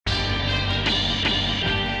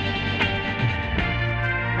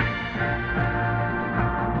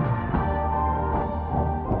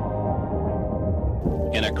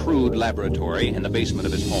crude laboratory in the basement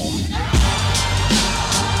of his home.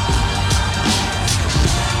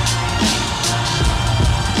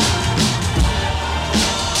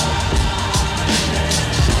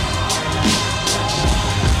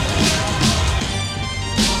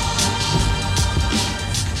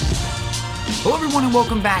 Hello everyone and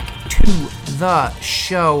welcome back to the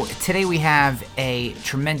show. Today we have a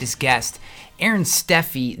tremendous guest, Aaron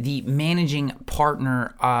Steffi, the managing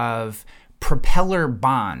partner of Propeller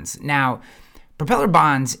Bonds. Now, Propeller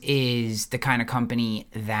Bonds is the kind of company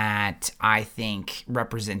that I think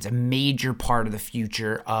represents a major part of the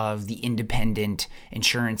future of the independent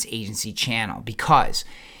insurance agency channel because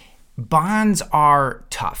bonds are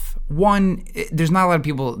tough. One, there's not a lot of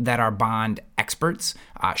people that are bond experts.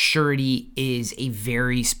 Surety is a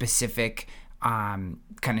very specific kind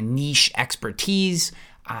of niche expertise.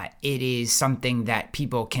 It is something that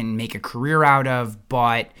people can make a career out of,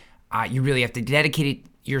 but you really have to dedicate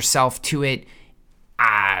yourself to it.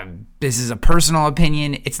 This is a personal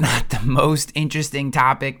opinion. It's not the most interesting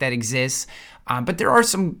topic that exists. But there are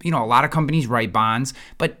some, a lot of companies write bonds,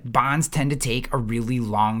 but bonds tend to take a really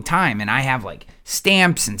long time. And I have like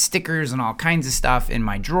stamps and stickers and all kinds of stuff in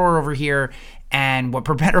my drawer over here. And what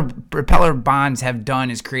Propeller Bonds have done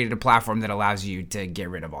is created a platform that allows you to get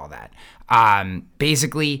rid of all that.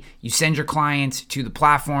 Basically, you send your clients to the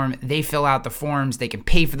platform, they fill out the forms, they can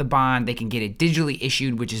pay for the bond, they can get it digitally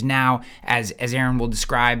issued, which is now, as Aaron will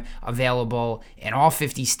describe, available in all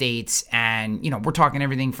 50 states. And, we're talking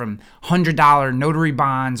everything from $100 notary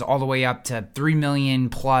bonds all the way up to $3 million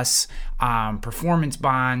plus performance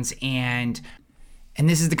bonds. And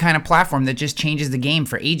this is the kind of platform that just changes the game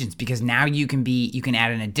for agents because now you can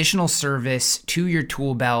add an additional service to your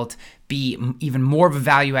tool belt, be even more of a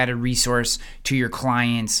value-added resource to your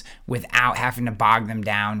clients without having to bog them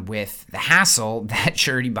down with the hassle that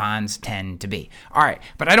surety bonds tend to be. All right,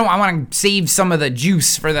 but I want to save some of the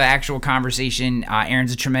juice for the actual conversation.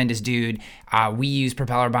 Aaron's a tremendous dude. We use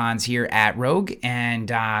Propeller Bonds here at Rogue,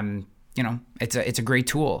 and it's a great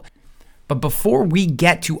tool. But before we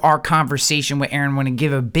get to our conversation with Aaron, I want to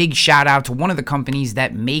give a big shout out to one of the companies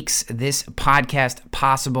that makes this podcast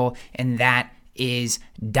possible, and that is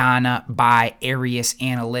Dana by Arius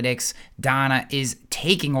Analytics. Dana is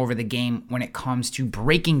taking over the game when it comes to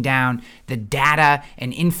breaking down the data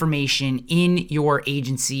and information in your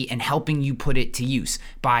agency and helping you put it to use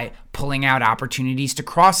by pulling out opportunities to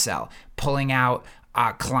cross-sell, pulling out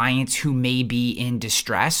clients who may be in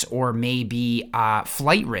distress or may be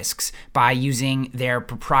flight risks by using their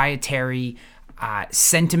proprietary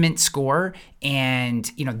sentiment score. And,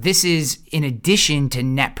 this is in addition to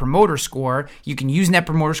Net Promoter Score. You can use Net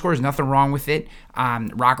Promoter Score. There's nothing wrong with it.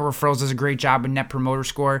 Rocket Referrals does a great job with Net Promoter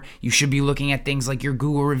Score. You should be looking at things like your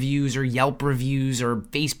Google reviews or Yelp reviews or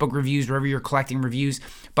Facebook reviews, wherever you're collecting reviews.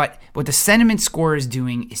 But what the sentiment score is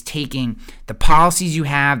doing is taking the policies you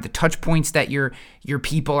have, the touch points that your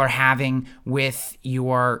people are having with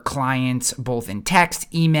your clients, both in text,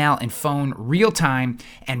 email, and phone, real time,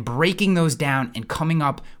 and breaking those down and coming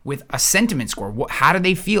up with a sentiment score. How do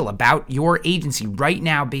they feel about your agency right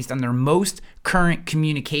now based on their most current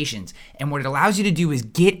communications? And what it allows you to do is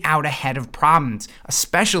get out ahead of problems,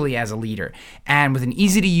 especially as a leader. And with an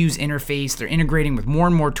easy-to-use interface, they're integrating with more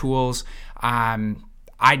and more tools.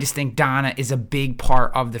 I just think Dana is a big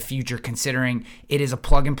part of the future, considering it is a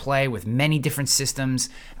plug and play with many different systems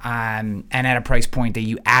and at a price point that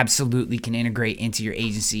you absolutely can integrate into your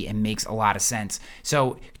agency and makes a lot of sense.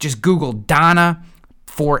 So just Google Dana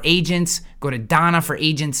for Agents, go to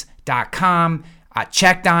danaforagents.com,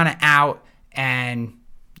 check Dana out, and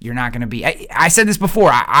you're not going to be... I said this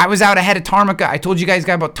before. I was out ahead of Tarmica. I told you guys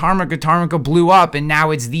about Tarmica. Tarmica blew up, and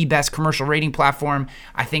now it's the best commercial rating platform.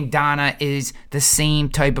 I think Dana is the same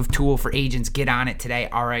type of tool for agents. Get on it today.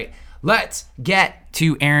 All right, let's get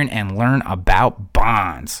to Aaron and learn about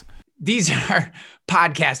bonds. These are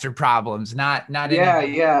podcaster problems, not Yeah.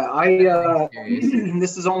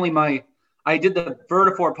 This is only I did the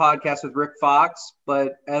Vertafore podcast with Rick Fox,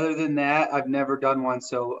 but other than that, I've never done one.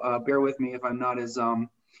 So bear with me if I'm not as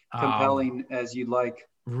compelling as you'd like.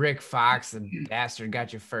 Rick Fox, the bastard,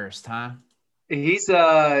 got you first, huh? He's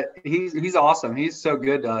awesome. He's so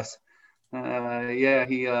good to us.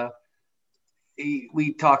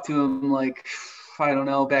 We talked to him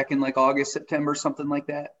back in August, September, something like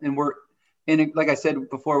that. And we're like I said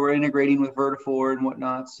before, we're integrating with Vertafore and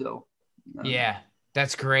whatnot. So yeah,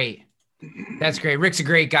 that's great. That's great. Rick's a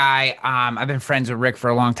great guy. I've been friends with Rick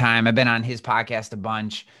for a long time. I've been on his podcast a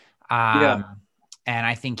bunch. And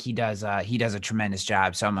I think he does a tremendous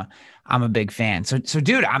job. So I'm a big fan. So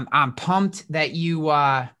dude, I'm pumped that you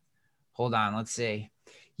hold on, let's see.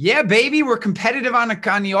 Yeah, baby, we're competitive on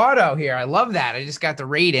the auto here. I love that. I just got the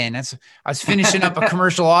rate in. I was finishing up a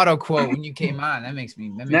commercial auto quote when you came on. That makes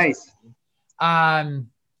nice.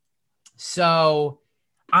 So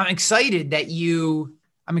I'm excited that you're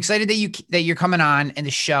coming on in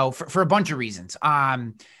the show for a bunch of reasons.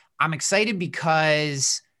 I'm excited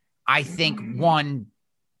because I think one,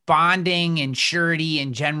 bonding and surety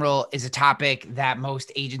in general is a topic that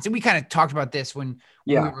most agents, and we kind of talked about this when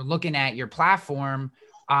we were looking at your platform,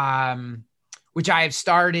 which I have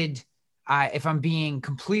started. If I'm being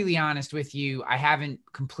completely honest with you, I haven't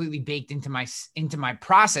completely baked into my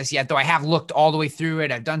process yet, though I have looked all the way through it.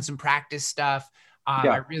 I've done some practice stuff.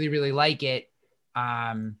 I really, really like it.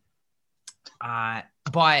 But I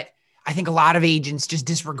think a lot of agents just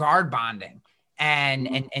disregard bonding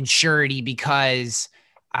and surety because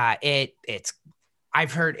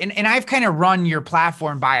I've heard, and I've kind of run your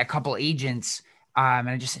platform by a couple agents. And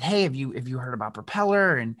I just said, hey, have you heard about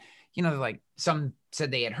Propeller? And, like some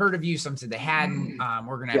said they had heard of you. Some said they hadn't.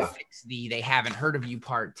 We're going to fix they haven't heard of you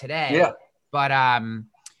part today. Yeah. But,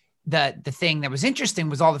 the thing that was interesting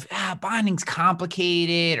was all the bonding's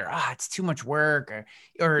complicated or it's too much work and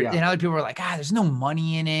other people were like, there's no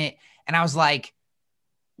money in it. And I was like,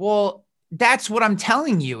 well, that's what I'm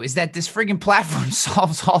telling you is that this friggin' platform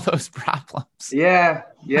solves all those problems. Yeah.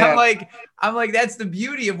 Yeah. I'm like, that's the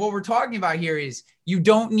beauty of what we're talking about here is you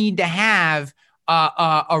don't need to have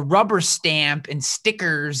a rubber stamp and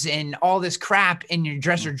stickers and all this crap in your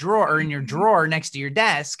dresser drawer or in your drawer next to your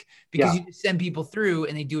desk because you just send people through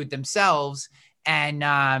and they do it themselves. And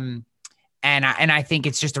I think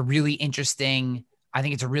it's just a really interesting, I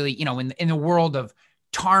think it's a really, in the world of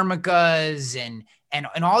Tarmicas and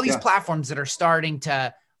all these platforms that are starting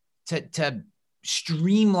to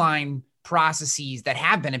streamline processes that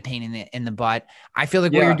have been a pain in the butt. I feel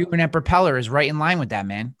like what you're doing at Propeller is right in line with that,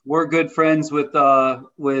 man. We're good friends with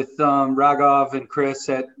Raghav and Chris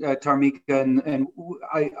at Tarmica, and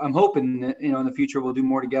I'm hoping that, in the future we'll do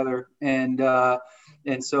more together. And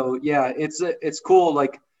so it's cool.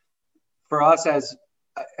 Like for us, as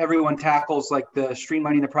everyone tackles like the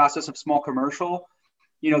streamlining the process of small commercial,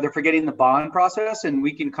 they're forgetting the bond process, and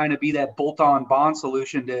we can kind of be that bolt-on bond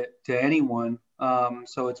solution to anyone.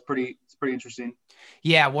 So it's pretty interesting.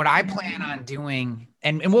 Yeah. What I plan on doing,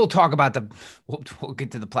 and we'll talk about we'll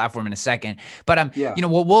get to the platform in a second, but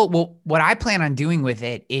what I plan on doing with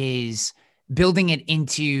it is building it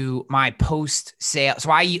into my post sale.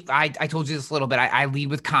 So I told you this a little bit. I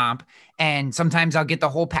lead with comp, and sometimes I'll get the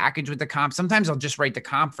whole package with the comp. Sometimes I'll just write the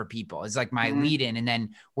comp for people. It's like my lead in and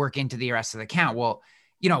then work into the rest of the account. Well,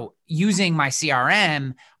 using my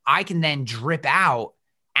CRM, I can then drip out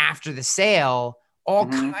after the sale all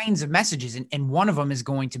kinds of messages. And one of them is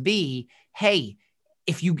going to be, hey,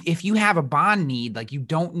 if you have a bond need, like you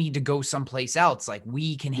don't need to go someplace else. Like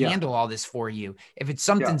we can handle all this for you. If it's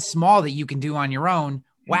something small that you can do on your own,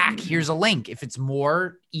 whack, here's a link. If it's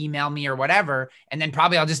more, email me or whatever. And then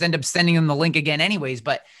probably I'll just end up sending them the link again anyways.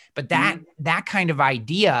 But that kind of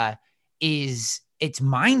idea it's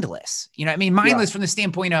mindless. Mindless from the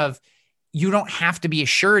standpoint of you don't have to be a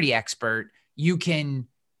surety expert. You can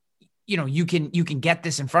get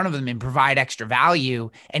this in front of them and provide extra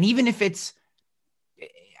value. And even if it's,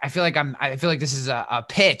 I feel like this is a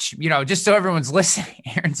pitch, just so everyone's listening.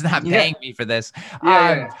 Aaron's not paying me for this.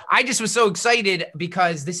 I just was so excited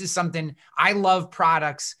because this is something I love,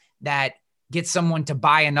 products that get someone to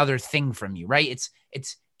buy another thing from you, right?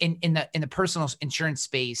 It's in the personal insurance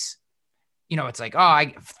space. It's like, I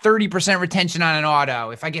 30% retention on an auto.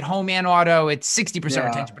 If I get home and auto, it's 60%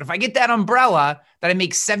 retention. But if I get that umbrella that I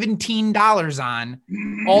make $17 on,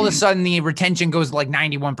 all of a sudden the retention goes to like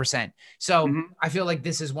 91%. So I feel like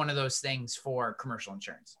this is one of those things for commercial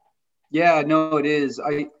insurance. Yeah, no, it is.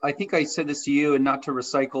 I think I said this to you, and not to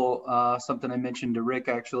recycle something I mentioned to Rick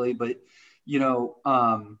actually, but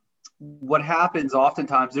what happens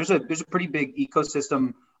oftentimes, there's a pretty big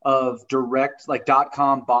ecosystem of direct like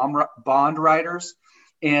 .com bond writers.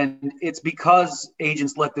 And it's because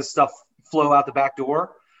agents let this stuff flow out the back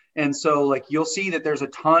door. And so like, you'll see that there's a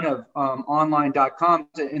ton of online .coms,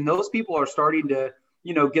 and those people are starting to,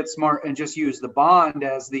 get smart and just use the bond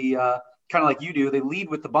as the kind of like you do. They lead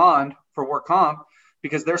with the bond for work comp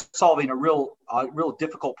because they're solving a real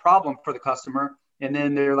difficult problem for the customer. And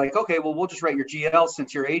then they're like, okay, well, we'll just write your GL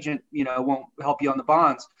since your agent, won't help you on the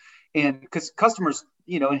bonds. And because customers,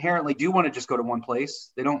 inherently do want to just go to one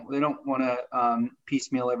place. They don't want to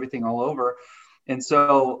piecemeal everything all over. And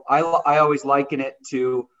so I always liken it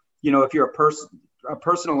to, if you're a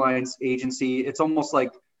personal lines agency, it's almost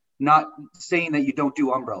like not saying that you don't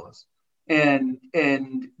do umbrellas. And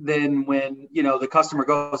then when, the customer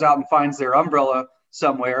goes out and finds their umbrella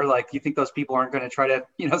somewhere. Like, you think those people aren't going to try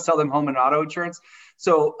to, sell them home and auto insurance?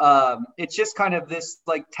 So it's just kind of this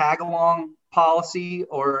like tag along policy,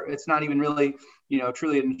 or it's not even really,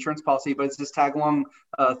 truly an insurance policy, but it's this tag along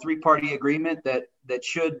 3-party agreement that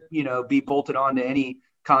should, be bolted onto any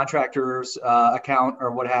contractor's account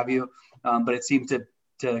or what have you. But it seems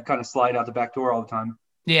to kind of slide out the back door all the time.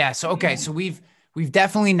 Yeah. So, okay. So we've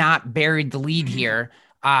definitely not buried the lead here.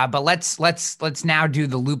 But let's now do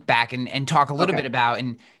the loop back and talk a little bit about,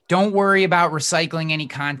 and don't worry about recycling any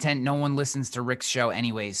content. No one listens to Rick's show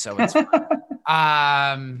anyways. So it's,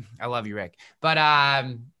 I love you, Rick, but,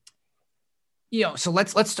 so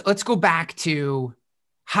let's go back to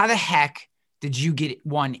how the heck did you get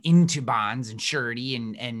into bonds and surety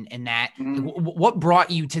and that, what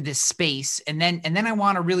brought you to this space? And then I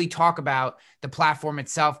want to really talk about the platform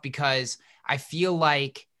itself, because I feel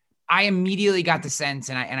like I immediately got the sense,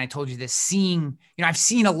 and I told you this, seeing, I've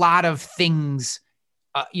seen a lot of things,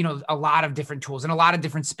 a lot of different tools in a lot of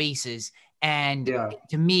different spaces. And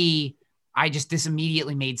to me, this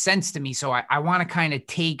immediately made sense to me. So I want to kind of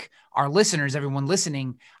take our listeners, everyone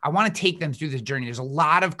listening, I want to take them through this journey. There's a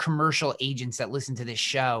lot of commercial agents that listen to this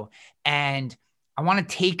show, and I want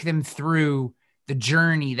to take them through the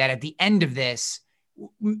journey that at the end of this,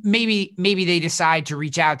 maybe they decide to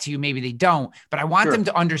reach out to you, maybe they don't, but I want them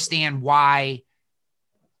to understand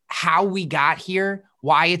how we got here,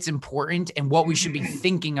 why it's important, and what we should be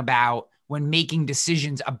thinking about when making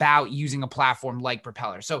decisions about using a platform like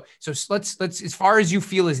Propeller. So let's, as far as you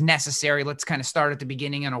feel is necessary, let's kind of start at the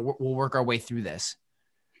beginning and we'll work our way through this.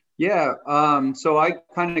 Yeah. So I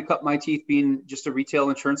kind of cut my teeth being just a retail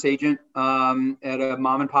insurance agent at a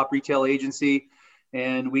mom and pop retail agency.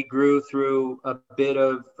 And we grew through a bit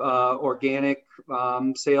of organic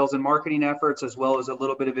sales and marketing efforts, as well as a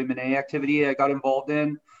little bit of M&A activity I got involved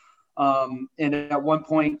in. And at one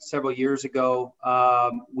point several years ago,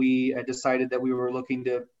 we had decided that we were looking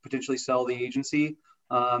to potentially sell the agency.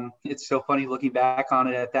 It's so funny looking back on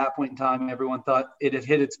it. At that point in time, everyone thought it had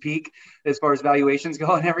hit its peak as far as valuations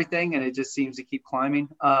go and everything, and it just seems to keep climbing.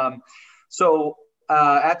 So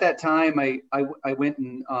at that time, I went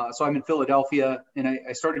and so I'm in Philadelphia, and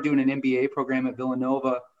I started doing an MBA program at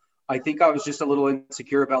Villanova. I think I was just a little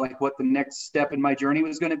insecure about like what the next step in my journey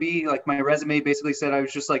was going to be. Like, my resume basically said I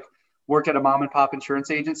was just like worked at a mom and pop insurance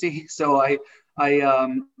agency. So I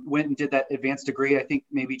went and did that advanced degree, I think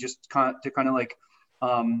maybe just to kind of like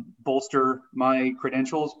bolster my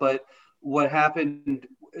credentials. But what happened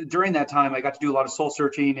during that time, I got to do a lot of soul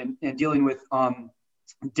searching and dealing with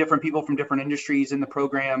different people from different industries in the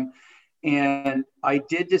program. And I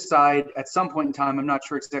did decide at some point in time, I'm not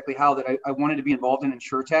sure exactly how, that I wanted to be involved in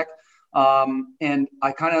InsurTech. And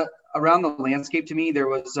I kind of, around the landscape to me, there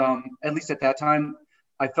was, at least at that time,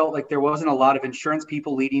 I felt like there wasn't a lot of insurance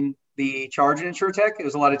people leading the charge in InsurTech. It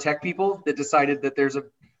was a lot of tech people that decided that there's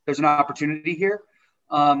an opportunity here.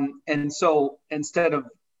 And so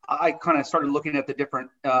I kind of started looking at the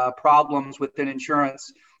different problems within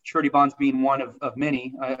insurance, surety bonds being one of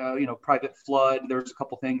many, private flood. There's a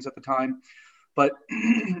couple things at the time, but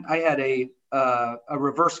I had a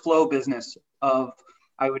reverse flow business of,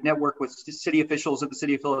 I would network with city officials at the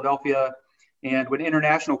city of Philadelphia. And when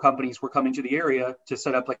international companies were coming to the area to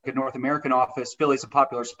set up like a North American office, Philly's a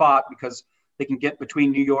popular spot because they can get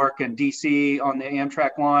between New York and DC on the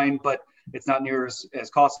Amtrak line, but it's not near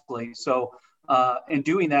as costly. So in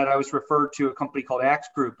doing that, I was referred to a company called Axe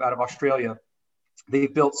Group out of Australia. They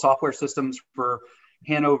built software systems for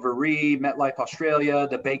Hanover Re, MetLife Australia,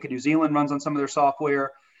 the Bank of New Zealand runs on some of their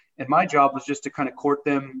software. And my job was just to kind of court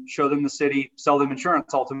them, show them the city, sell them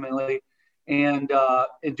insurance ultimately. And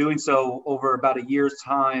in doing so, over about a year's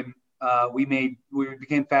time, we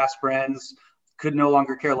became fast friends, could no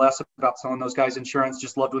longer care less about selling those guys insurance,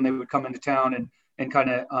 just loved when they would come into town and kind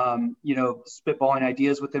of, spitballing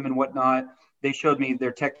ideas with them and whatnot. They showed me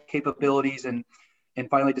their tech capabilities and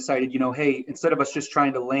finally decided, hey, instead of us just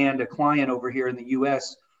trying to land a client over here in the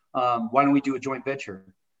US, why don't we do a joint venture?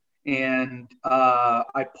 And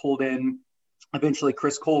I pulled in eventually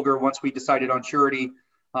Chris Colger once we decided on surety.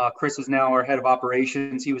 Chris is now our head of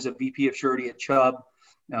operations. He was a VP of surety at Chubb,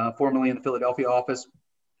 formerly in the Philadelphia office.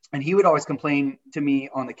 And he would always complain to me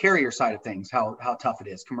on the carrier side of things, how tough it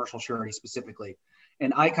is, commercial surety specifically.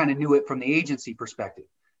 And I kind of knew it from the agency perspective.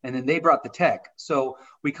 And then they brought the tech. So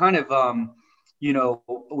we kind of,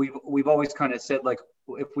 we've always kind of said, like,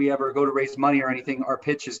 if we ever go to raise money or anything, our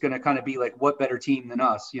pitch is going to kind of be like, what better team than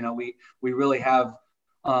us? We really have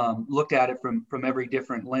looked at it from every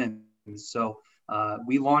different lens. So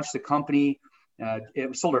we launched the company.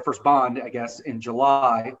 It sold our first bond, I guess, in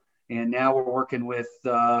July. And now we're working with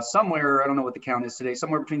somewhere, I don't know what the count is today,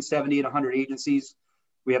 somewhere between 70 and 100 agencies.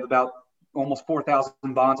 We have about almost 4,000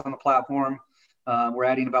 bonds on the platform. We're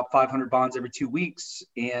adding about 500 bonds every 2 weeks.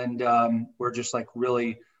 And we're just like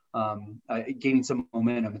really gaining some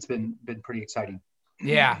momentum. It's been pretty exciting.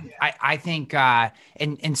 Yeah, I think,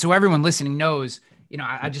 and so everyone listening knows,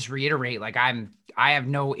 I just reiterate, like I have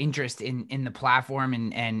no interest in the platform,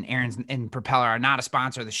 and Aaron's and Propeller are not a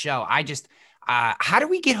sponsor of the show. I just, how do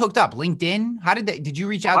we get hooked up? LinkedIn? How did you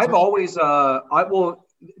reach out? I've always, to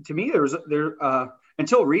me,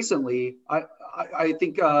 until recently, I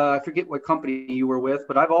think, I forget what company you were with,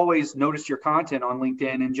 but I've always noticed your content on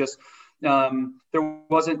LinkedIn, and just, there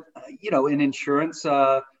wasn't, in insurance,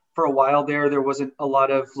 for a while there wasn't a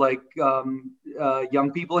lot of like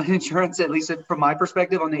young people in insurance, at least from my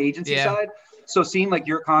perspective on the agency side. So seeing like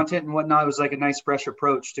your content and whatnot was like a nice fresh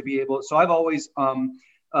approach to be able. So I've always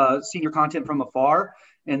seen your content from afar,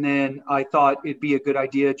 and then I thought it'd be a good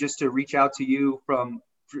idea just to reach out to you from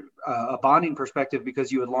a bonding perspective,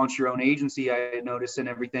 because you had launched your own agency, I had noticed, and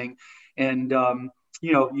everything. And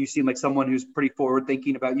you seem like someone who's pretty forward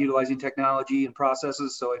thinking about utilizing technology and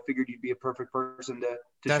processes. So I figured you'd be a perfect person to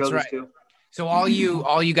show this to. So all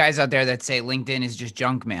you guys out there that say LinkedIn is just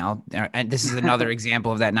junk mail, and this is another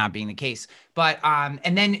example of that not being the case. But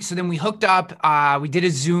and then we hooked up, we did a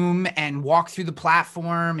Zoom and walked through the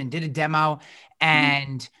platform and did a demo.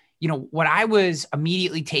 And what I was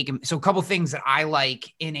immediately taken. So a couple of things that I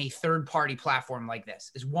like in a third party platform like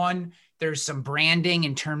this is, one, there's some branding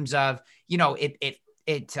in terms of,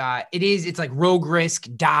 it's like Rogue Risk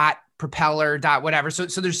Propeller whatever. So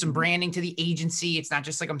there's some branding to the agency. It's not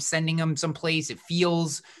just like I'm sending them someplace. It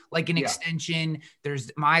feels like an extension.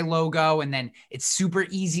 There's my logo, and then it's super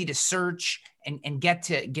easy to search and get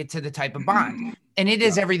to the type of bond. And it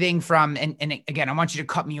is everything from, and again, I want you to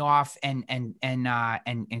cut me off and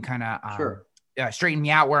kind of straighten me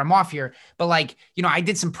out where I'm off here. But like, I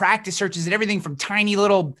did some practice searches at everything from tiny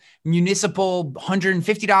little municipal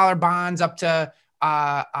 $150 bonds up to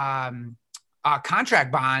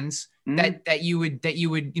contract bonds that you would,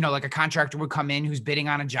 like a contractor would come in who's bidding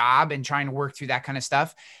on a job and trying to work through that kind of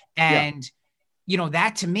stuff. And,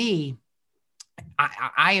 that to me,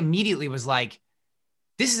 I immediately was like,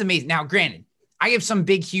 this is amazing. Now, granted, I have some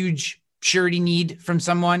big, huge surety need from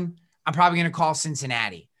someone, I'm probably going to call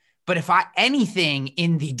Cincinnati. But if anything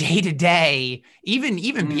in the day-to-day, even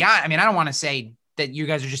beyond, I mean, I don't want to say that you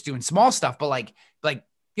guys are just doing small stuff, but like,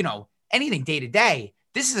 anything day-to-day,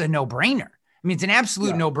 this is a no-brainer. I mean, it's an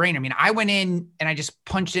absolute no-brainer. I mean, I went in and I just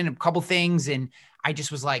punched in a couple things, and I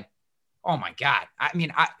just was like, oh my God. I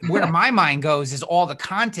mean, where my mind goes is all the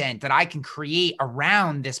content that I can create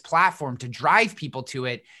around this platform to drive people to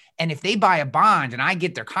it. And if they buy a bond and I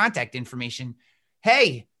get their contact information,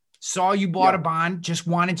 hey, saw you bought a bond, just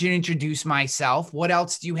wanted to introduce myself. What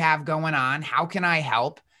else do you have going on? How can I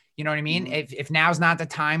help? You know what I mean? If now's not the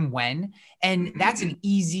time, when? And that's an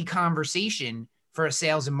easy conversation for a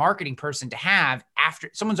sales and marketing person to have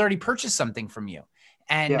after someone's already purchased something from you.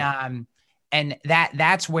 And, and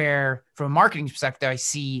that's where, from a marketing perspective, I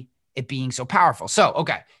see it being so powerful. So,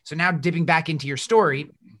 okay. So now dipping back into your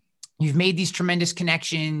story, you've made these tremendous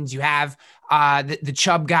connections. You have the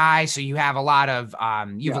Chubb guy. So you have a lot of,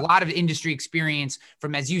 you have a lot of industry experience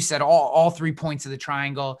from, as you said, all 3 points of the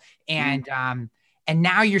triangle. And, and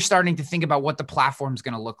now you're starting to think about what the platform is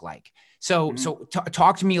going to look like. So,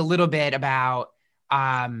 talk to me a little bit about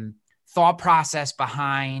thought process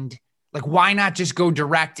behind, like, why not just go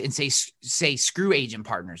direct and say screw agent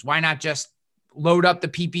partners? Why not just load up the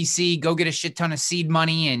PPC, go get a shit ton of seed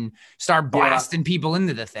money and start blasting people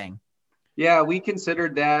into the thing? Yeah, we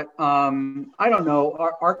considered that. I don't know.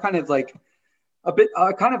 Our kind of like a bit,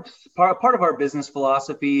 kind of part of our business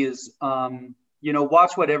philosophy is,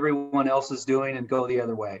 watch what everyone else is doing and go the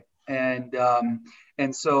other way. And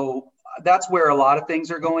so that's where a lot of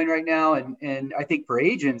things are going right now. And I think for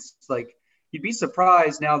agents, like, you'd be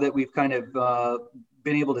surprised now that we've kind of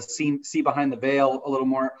been able to see behind the veil a little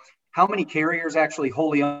more, how many carriers actually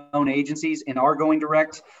wholly own agencies and are going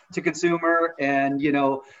direct to consumer. And,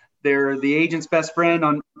 they're the agent's best friend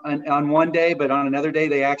on one day, but on another day,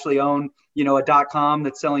 they actually own, a .com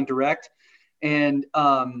that's selling direct. And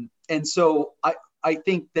so I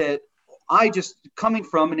think that I just, coming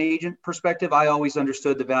from an agent perspective, I always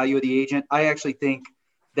understood the value of the agent. I actually think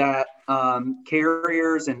that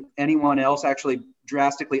carriers and anyone else actually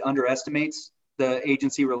drastically underestimates the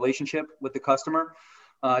agency relationship with the customer.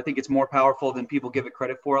 I think it's more powerful than people give it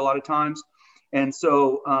credit for a lot of times. And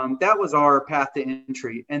so that was our path to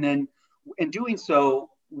entry. And then in doing so,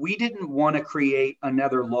 we didn't want to create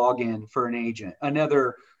another login for an agent,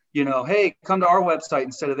 another, hey, come to our website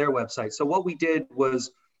instead of their website. So what we did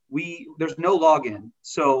was there's no login.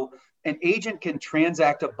 So an agent can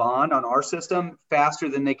transact a bond on our system faster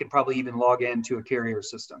than they can probably even log into a carrier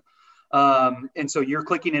system. And so you're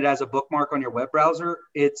clicking it as a bookmark on your web browser.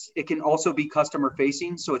 It can also be customer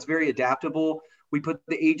facing. So it's very adaptable. We put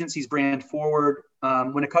the agency's brand forward.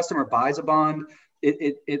 When a customer buys a bond,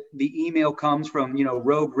 the email comes from,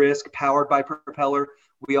 Rogue Risk, powered by Propeller.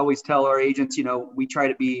 We always tell our agents, we try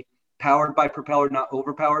to be powered by Propeller, not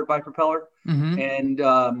overpowered by Propeller.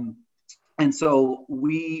 Mm-hmm. And so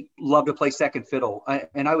we love to play second fiddle.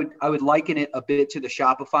 I would liken it a bit to the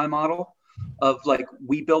Shopify model of like,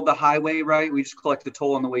 we build the highway, right? We just collect the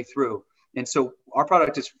toll on the way through. And so our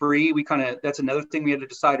product is free. That's another thing we had to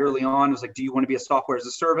decide early on, was like, do you want to be a software as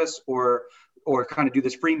a service or kind of do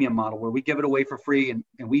this freemium model where we give it away for free and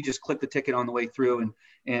we just click the ticket on the way through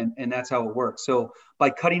and that's how it works. So by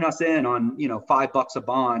cutting us in on, $5 a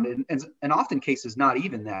bond and often cases, not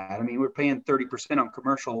even that. I mean, we're paying 30% on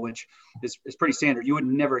commercial, which is pretty standard. You would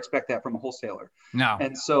never expect that from a wholesaler. No.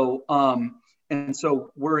 And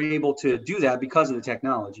so we're able to do that because of the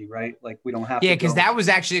technology, right? Like we don't have to. Yeah, because that was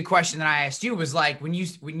actually a question that I asked you, was like when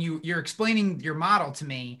you're explaining your model to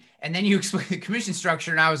me, and then you explain the commission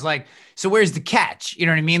structure, and I was like, so where's the catch? You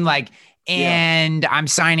know what I mean? Like, and I'm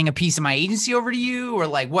signing a piece of my agency over to you, or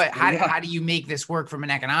like what? How do you make this work from an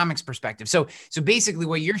economics perspective? So basically,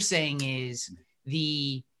 what you're saying is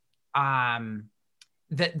the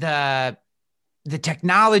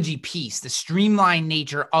technology piece, the streamlined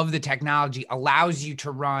nature of the technology allows you to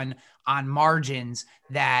run on margins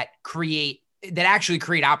that actually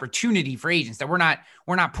create opportunity for agents, that we're not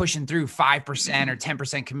pushing through 5% or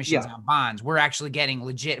 10% commissions on bonds. We're actually getting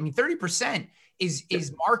legit. I mean, 30%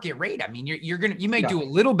 is market rate. I mean, you may do a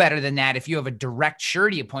little better than that if you have a direct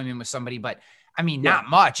surety appointment with somebody, but I mean, not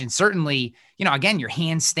much. And certainly, again, you're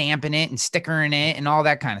hand stamping it and stickering it and all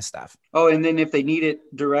that kind of stuff. Oh, and then if they need it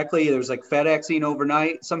directly, there's like FedExing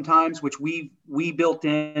overnight sometimes, which we built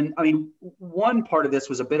in. I mean, one part of this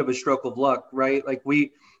was a bit of a stroke of luck, right? Like when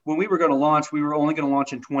we were going to launch, we were only going to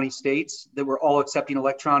launch in 20 states that were all accepting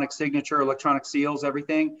electronic signature, electronic seals,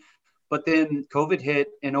 everything. But then COVID hit,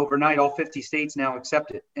 and overnight, all 50 states now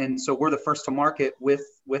accept it. And so we're the first to market with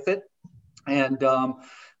it. And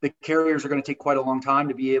the carriers are going to take quite a long time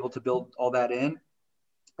to be able to build all that in.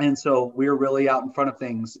 And so we're really out in front of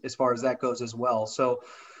things as far as that goes as well. So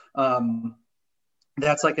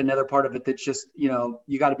that's like another part of it that's just, you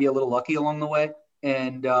got to be a little lucky along the way.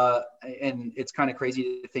 And it's kind of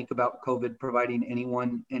crazy to think about COVID providing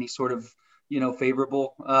anyone any sort of,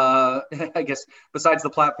 favorable, I guess, besides the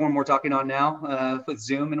platform we're talking on now with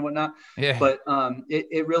Zoom and whatnot. Yeah. But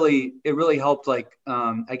it really helped, like,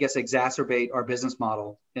 I guess, exacerbate our business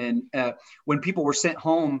model. And when people were sent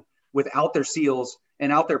home without their seals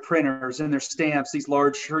and out their printers and their stamps, these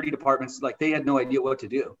large surety departments, like, they had no idea what to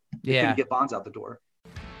do. They couldn't get bonds out the door.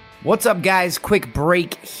 What's up, guys? Quick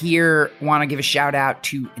break here. Want to give a shout out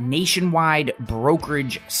to Nationwide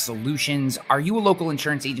Brokerage Solutions. Are you a local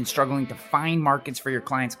insurance agent struggling to find markets for your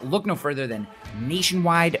clients? Look no further than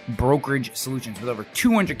Nationwide Brokerage Solutions. With over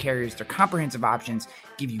 200 carriers, their comprehensive options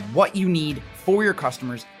give you what you need for your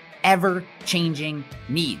customers' ever-changing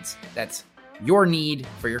needs. That's your need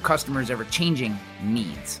for your customers' ever-changing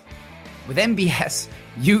needs. With NBS,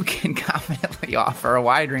 you can confidently offer a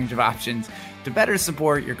wide range of options to better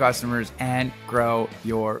support your customers and grow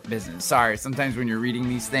your business. Sorry, sometimes when you're reading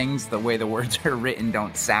these things, the way the words are written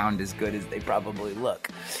don't sound as good as they probably look.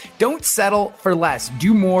 Don't settle for less.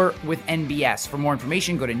 Do more with NBS. For more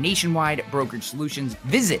information, go to Nationwide Brokerage Solutions.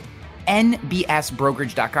 Visit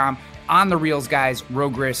nbsbrokerage.com. On the reels, guys,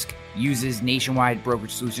 Rogue Risk uses Nationwide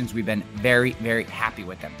Brokerage Solutions. We've been very, very happy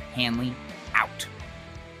with them. Hanley out.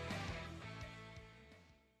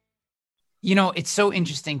 It's so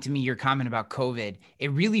interesting to me, your comment about COVID. It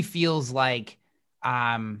really feels like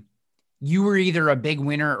you were either a big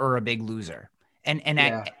winner or a big loser. And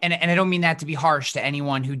I don't mean that to be harsh to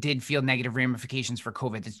anyone who did feel negative ramifications for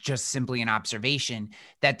COVID. It's just simply an observation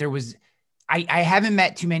that there was, I haven't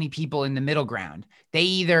met too many people in the middle ground.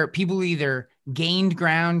 People either gained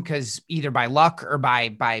ground because either by luck or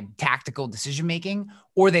by tactical decision-making,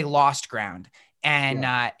 or they lost ground. And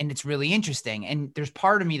it's really interesting. And there's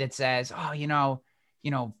part of me that says, I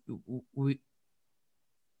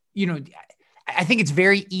think it's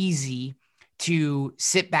very easy to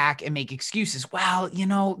sit back and make excuses. Well,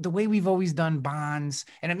 the way we've always done bonds,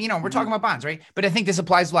 and we're talking about bonds, right? But I think this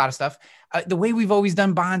applies to a lot of stuff. The way we've always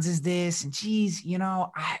done bonds is this, and geez,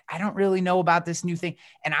 I don't really know about this new thing.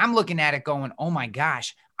 And I'm looking at it going, oh my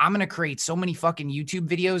gosh, I'm going to create so many fucking YouTube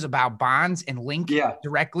videos about bonds and link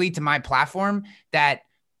directly to my platform that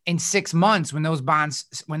in 6 months, when those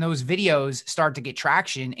videos start to get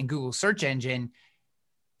traction in Google search engine,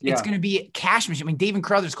 it's going to be a cash machine. I mean, David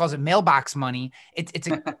Carruthers calls it mailbox money. It's a,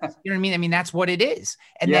 you know what I mean? I mean, that's what it is.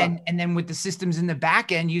 And then with the systems in the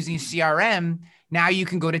back end using CRM, now you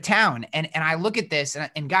can go to town. And I look at this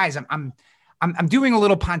and guys, I'm doing a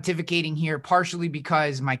little pontificating here, partially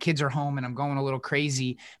because my kids are home and I'm going a little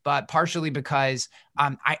crazy, but partially because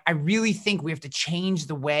I really think we have to change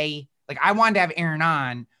the way, like I wanted to have Aaron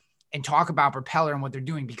on and talk about Propeller and what they're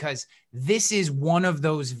doing, because this is one of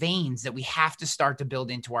those veins that we have to start to build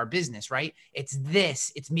into our business, right? It's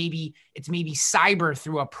maybe cyber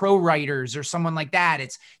through a Pro Writers or someone like that.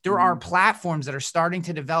 There are platforms that are starting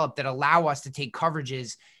to develop that allow us to take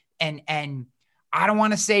coverages and I don't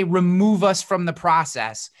want to say remove us from the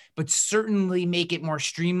process, but certainly make it more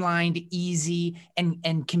streamlined, easy,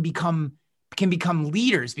 and can become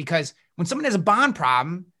leaders. Because when someone has a bond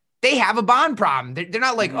problem, they have a bond problem. They're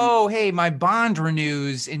not like, oh, hey, my bond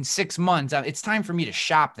renews in 6 months. It's time for me to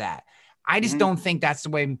shop that. I just don't think that's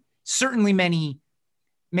the way. Certainly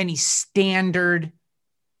many standard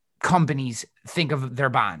companies think of their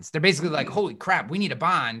bonds. They're basically like, holy crap, we need a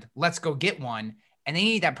bond. Let's go get one. And they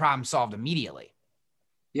need that problem solved immediately.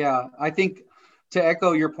 Yeah, I think to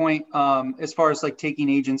echo your point, as far as like taking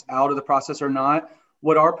agents out of the process or not,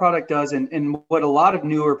 what our product does and what a lot of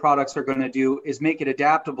newer products are going to do is make it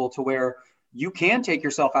adaptable to where you can take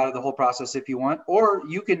yourself out of the whole process if you want, or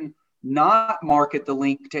you can not market the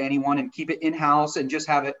link to anyone and keep it in-house and just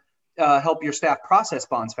have it help your staff process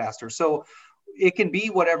bonds faster. So it can be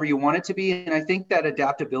whatever you want it to be. And I think that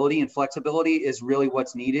adaptability and flexibility is really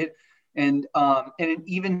what's needed. And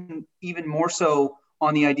even more so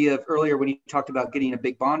on the idea of earlier when you talked about getting a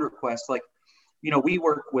big bond request, like, you know,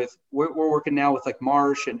 we're working now with like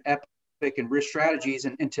Marsh and Epic and Risk Strategies.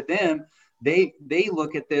 And to them, they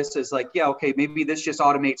look at this as like, yeah, okay, maybe this just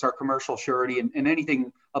automates our commercial surety and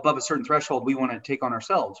anything above a certain threshold we want to take on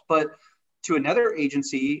ourselves. But to another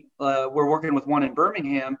agency, we're working with one in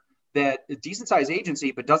Birmingham that is a decent sized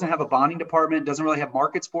agency, but doesn't have a bonding department, doesn't really have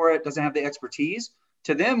markets for it, doesn't have the expertise.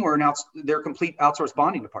 To them, they're a complete outsourced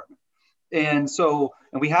bonding department. And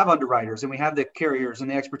we have underwriters and we have the carriers and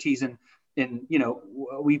the expertise and you know,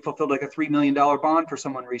 we fulfilled like a $3 million bond for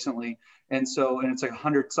someone recently. And it's like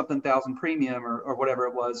 100-something thousand premium or whatever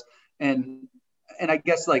it was. And I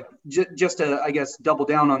guess like just to, I guess, double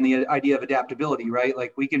down on the idea of adaptability, right?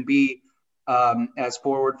 Like we can be as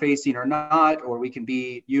forward facing or not, or we can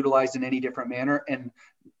be utilized in any different manner. And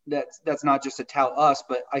that's not just to tout us,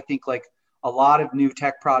 but I think like a lot of new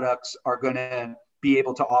tech products are going to be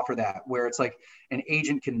able to offer that, where it's like an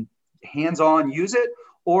agent can hands-on use it,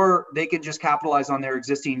 or they can just capitalize on their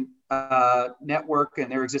existing network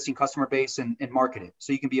and their existing customer base and market it.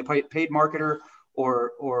 So you can be a paid marketer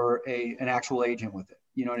or an actual agent with it.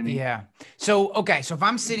 You know what I mean? Yeah. So, okay. So if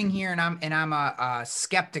I'm sitting here and I'm a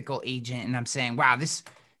skeptical agent and I'm saying, wow, this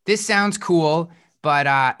sounds cool, but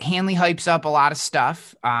Hanley hypes up a lot of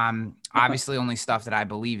stuff. Obviously only stuff that I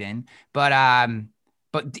believe in, but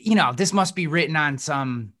you know, this must be written on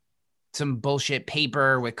some bullshit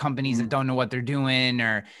paper with companies that don't know what they're doing,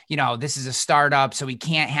 or, you know, this is a startup, so he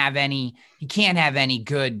can't have any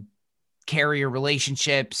good carrier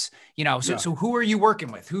relationships, you know. So who are you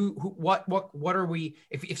working with? What are we,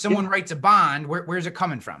 if someone writes a bond, where's it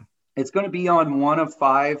coming from? It's going to be on one of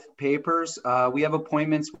 5 papers. We have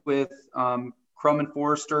appointments with Crum &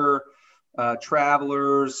 Forster,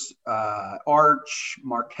 Travelers, Arch,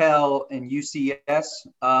 Markel, and UCS.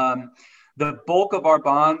 The bulk of our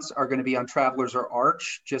bonds are going to be on Travelers or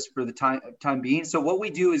Arch just for the time being. So what we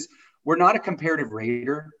do is we're not a comparative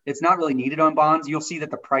rater. It's not really needed on bonds. You'll see that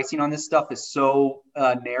the pricing on this stuff is so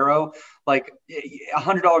narrow. Like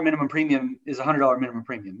 $100 minimum premium is $100 minimum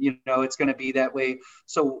premium. You know, it's going to be that way.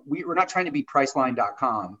 So we're not trying to be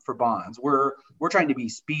Priceline.com for bonds. We're trying to be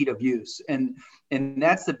speed of use. And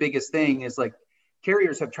that's the biggest thing is like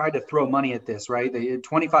carriers have tried to throw money at this, right? They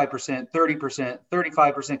 25%, 30%,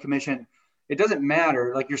 35% commission. It doesn't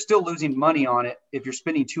matter. Like you're still losing money on it if you're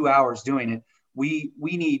spending 2 hours doing it. We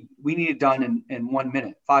need it done in 1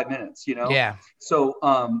 minute, 5 minutes, you know? Yeah. So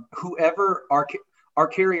whoever our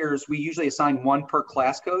carriers, we usually assign one per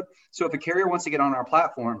class code. So if a carrier wants to get on our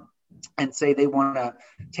platform and say they want to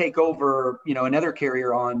take over, you know, another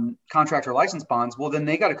carrier on contract or license bonds, well, then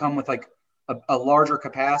they got to come with like a larger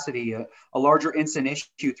capacity, a larger instant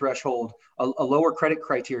issue threshold, a lower credit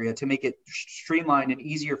criteria to make it streamlined and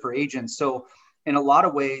easier for agents. So in a lot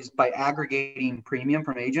of ways, by aggregating premium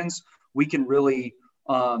from agents, we can really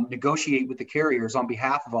negotiate with the carriers on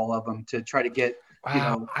behalf of all of them to try to get, wow, you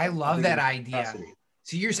know, I love that idea. Capacity.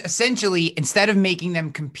 So you're essentially, instead of making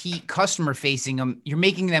them compete customer facing them, you're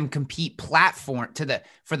making them compete platform for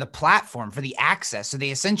the access. So they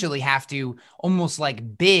essentially have to almost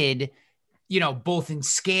like bid, both in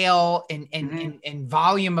scale and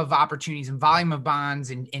volume of opportunities and volume of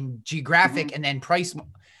bonds and geographic and then price.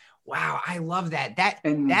 Wow. I love that.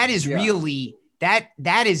 That is really, that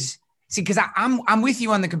is, see, cause I'm with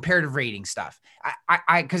you on the comparative rating stuff.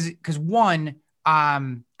 Cause one,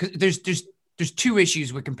 cause there's two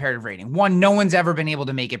issues with comparative rating. One, no one's ever been able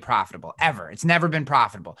to make it profitable, ever. It's never been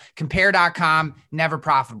profitable. Compare.com, never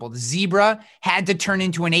profitable. The Zebra had to turn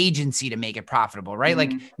into an agency to make it profitable, right?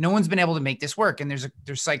 Like no one's been able to make this work. And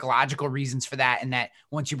there's psychological reasons for that. And that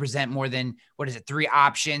once you present more than, 3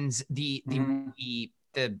 options, the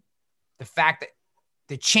fact that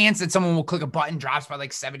the chance that someone will click a button drops by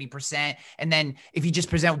like 70%. And then if you just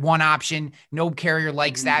present one option, no carrier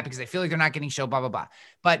likes that because they feel like they're not getting show, blah, blah, blah.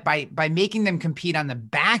 But by making them compete on the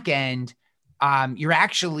back end, you're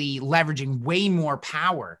actually leveraging way more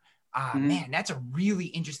power. Man, that's a really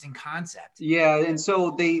interesting concept. Yeah. And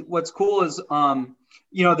so what's cool is,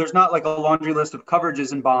 there's not like a laundry list of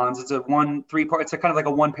coverages and bonds. It's a it's a kind of like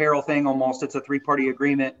a one peril thing almost. It's a 3-party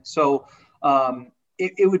agreement. So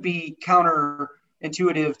it would be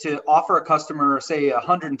counterintuitive to offer a customer, say, a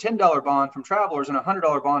 $110 bond from Travelers and a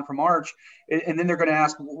 $100 bond from Arch, and then they're going to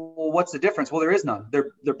ask, well, what's the difference? Well, there is none.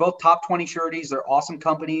 They're both top 20 sureties. They're awesome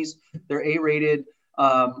companies. They're A-rated.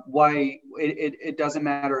 Why it doesn't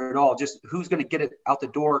matter at all. Just who's going to get it out the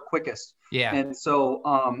door quickest. Yeah. And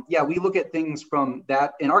so, we look at things from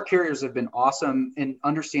that, and our carriers have been awesome in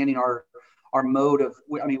understanding our mode of,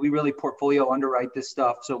 we really portfolio underwrite this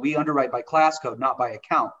stuff. So we underwrite by class code, not by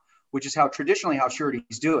account, which is how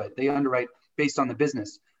sureties do it. They underwrite based on the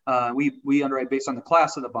business. We underwrite based on the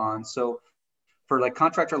class of the bonds. So for like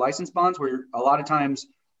contractor license bonds, where a lot of times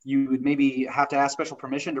you would maybe have to ask special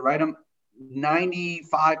permission to write them,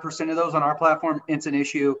 95% of those on our platform, it's an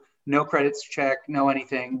issue, no credits check, no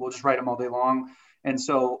anything. We'll just write them all day long. And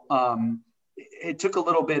so it took a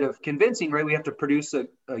little bit of convincing, right? We have to produce a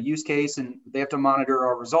use case and they have to monitor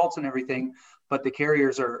our results and everything. But the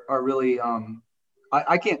carriers are really,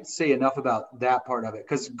 I can't say enough about that part of it.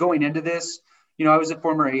 Because going into this, I was a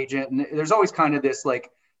former agent, and there's always kind of this like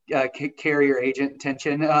carrier agent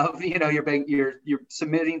tension of, you're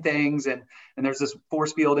submitting things and there's this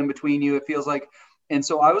force field in between you, it feels like. And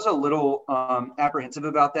so I was a little apprehensive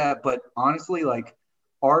about that. But honestly, like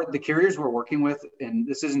the carriers we're working with, and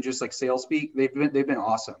this isn't just like sales speak, they've been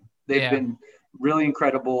awesome. They've been really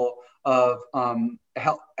incredible of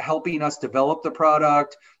helping us develop the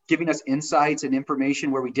product, giving us insights and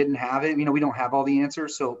information where we didn't have it. We don't have all the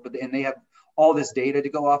answers. And they have all this data to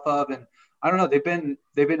go off of. And I don't know, they've been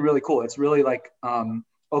really cool. It's really like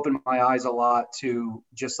opened my eyes a lot to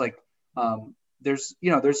just like, there's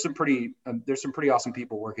some pretty awesome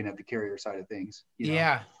people working at the carrier side of things.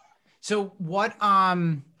 Yeah. So what,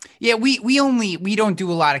 we don't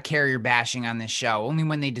do a lot of carrier bashing on this show, only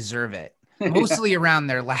when they deserve it. Mostly around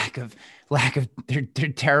their lack of their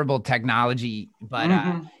terrible technology. But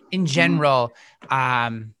in general, it's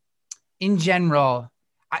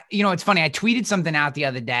funny. I tweeted something out the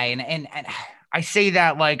other day, and I say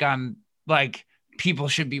that like people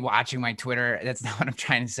should be watching my Twitter. That's not what I'm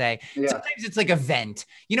trying to say. Yeah. Sometimes it's like a vent.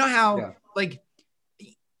 You know how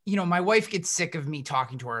my wife gets sick of me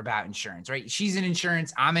talking to her about insurance, right? She's in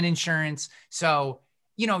insurance. I'm in insurance. So,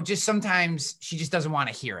 just sometimes she just doesn't want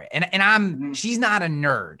to hear it. And she's not a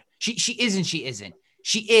nerd. She isn't. She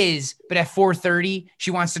is, but at 4:30,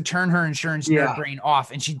 she wants to turn her insurance nerd brain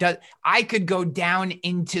off. And she does. I could go down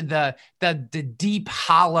into the deep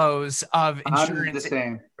hollows of insurance. I'm the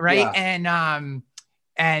same. Right.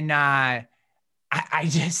 Yeah. I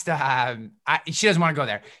just, she doesn't want to go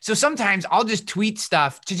there. So sometimes I'll just tweet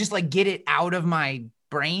stuff to just like get it out of my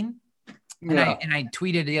brain. And I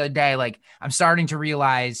tweeted the other day, like, I'm starting to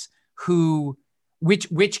realize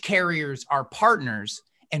which carriers are partners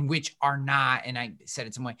and which are not. And I said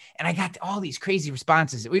it some way, and I got all these crazy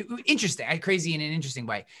responses. Interesting. Crazy in an interesting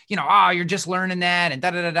way, you're just learning that and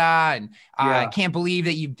And I can't believe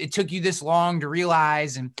that it took you this long to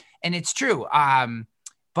realize. And it's true.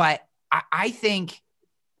 But I think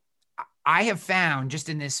I have found just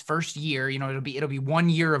in this first year, it'll be 1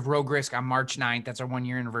 year of Rogue Risk on March 9th. That's our 1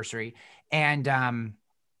 year anniversary. And I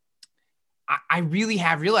really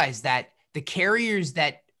have realized that the carriers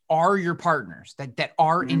that are your partners, that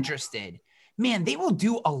are interested, man, they will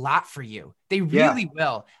do a lot for you. They really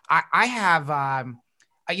will. I have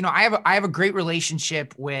a great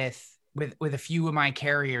relationship with a few of my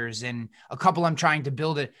carriers, and a couple I'm trying to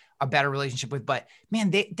build a better relationship with. But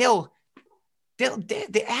man, they'll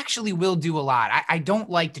they actually will do a lot. I don't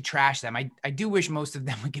like to trash them. I do wish most of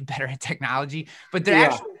them would get better at technology, but they're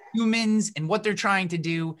actually humans and what they're trying to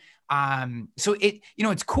do. So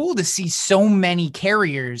it's cool to see so many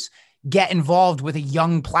carriers get involved with a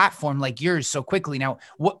young platform like yours so quickly. Now,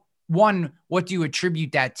 what do you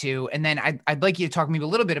attribute that to? And then I'd like you to talk maybe a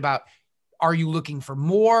little bit about, are you looking for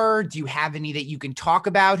more? Do you have any that you can talk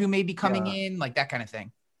about who may be coming in, like that kind of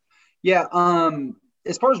thing? Yeah.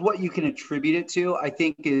 As far as what you can attribute it to, I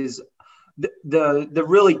think is the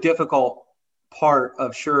really difficult part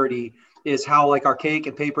of surety is how like archaic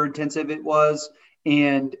and paper intensive it was,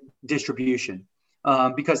 and distribution.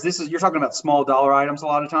 Because you're talking about small dollar items a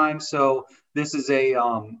lot of times. So this is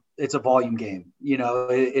it's a volume game,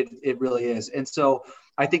 it really is. And so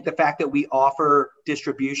I think the fact that we offer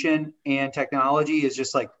distribution and technology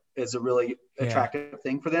is a really attractive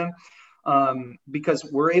thing for them. Because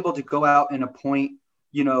we're able to go out and appoint,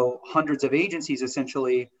 hundreds of agencies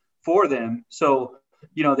essentially for them. So,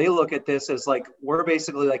 they look at this as like, we're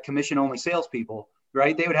basically like commission only salespeople,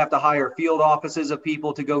 right? They would have to hire field offices of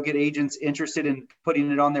people to go get agents interested in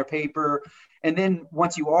putting it on their paper. And then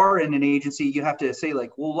once you are in an agency, you have to say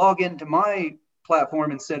like, well, log into my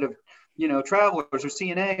platform instead of, Travelers or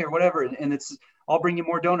CNA or whatever. And I'll bring you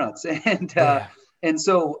more donuts. And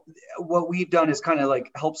so what we've done is kind of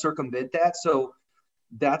like help circumvent that. So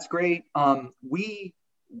that's great.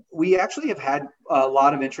 We actually have had a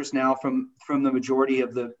lot of interest now from the majority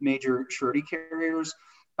of the major surety carriers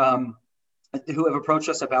who have approached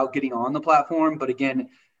us about getting on the platform. But again,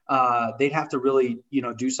 they'd have to really,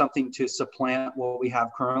 do something to supplant what we have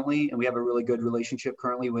currently. And we have a really good relationship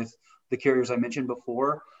currently with the carriers I mentioned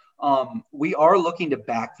before. We are looking to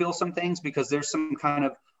backfill some things because there's some kind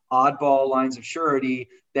of oddball lines of surety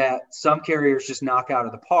that some carriers just knock out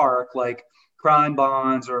of the park, like crime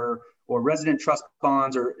bonds or resident trust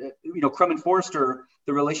bonds, or Crum and Forster.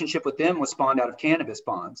 The relationship with them was spawned out of cannabis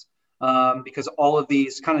bonds, because all of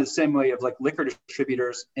these, kind of the same way of like liquor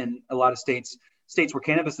distributors in a lot of states where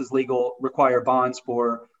cannabis is legal, require bonds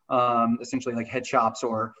for essentially like head shops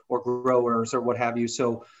or growers or what have you.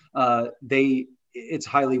 So it's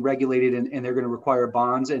highly regulated and they're going to require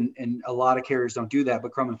bonds, and a lot of carriers don't do that,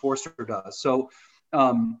 but Crum and Forster does. So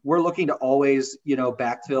we're looking to always,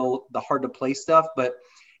 backfill the hard to place stuff, but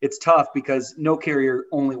it's tough because no carrier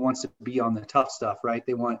only wants to be on the tough stuff, right?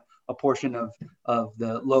 They want a portion of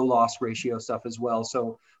the low loss ratio stuff as well.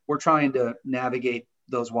 So we're trying to navigate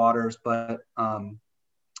those waters, but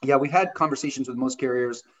we've had conversations with most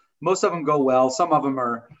carriers. Most of them go well. Some of them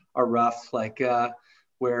are rough, like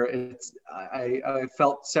where I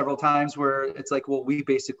felt several times where it's like, well, we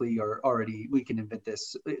basically we can invent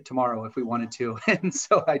this tomorrow if we wanted to. And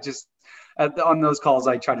so I just, on those calls,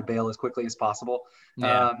 I try to bail as quickly as possible.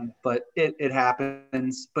 Yeah. But it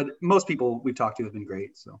happens, but most people we've talked to have been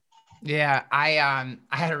great. So. Yeah. I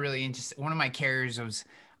had a really interesting, one of my carriers was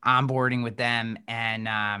onboarding with them, and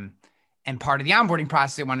part of the onboarding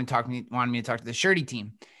process, they wanted me to talk to the surety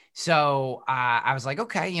team. So I was like,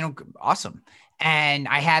 okay, awesome. And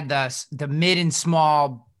I had the mid and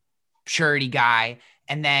small surety guy.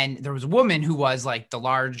 And then there was a woman who was like the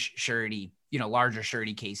large surety, larger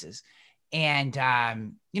surety cases. And,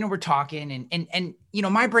 we're talking and,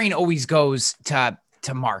 my brain always goes to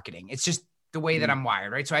marketing. It's just the way that I'm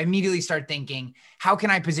wired, right? So I immediately start thinking, how can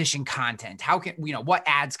I position content? How can, what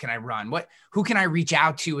ads can I run? Who can I reach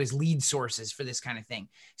out to as lead sources for this kind of thing?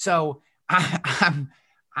 So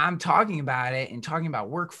I'm talking about it and talking about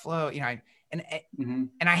workflow,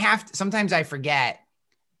 and I have to, sometimes I forget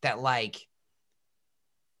that like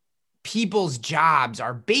people's jobs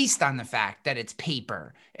are based on the fact that it's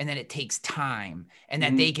paper and that it takes time and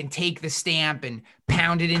that they can take the stamp and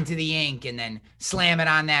pound it into the ink and then slam it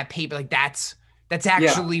on that paper. Like that's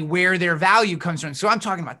actually where their value comes from. So I'm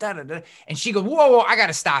talking about that. And she goes, whoa, I got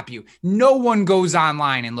to stop you. No one goes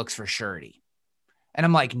online and looks for surety. And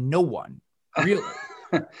I'm like, no one really.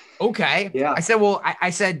 Okay. Yeah. I said, well, I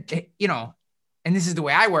said, and this is the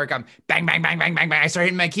way I work. I'm bang, bang, bang, bang, bang, bang. I start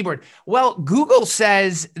hitting my keyboard. Well, Google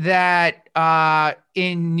says that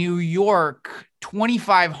in New York,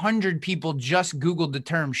 2,500 people just Googled the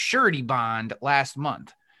term surety bond last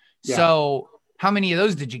month. Yeah. So how many of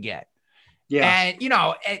those did you get? Yeah.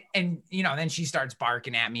 And, then she starts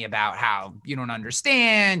barking at me about how you don't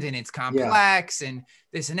understand and it's complex and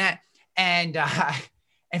this and that. And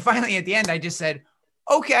finally at the end, I just said,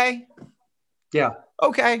 okay. Yeah.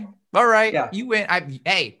 Okay. All right. Yeah. You win.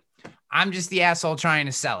 I'm just the asshole trying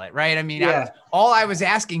to sell it. Right. I mean, all I was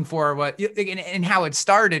asking for was, and how it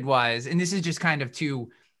started was, and this is just kind of to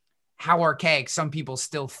how archaic some people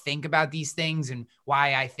still think about these things and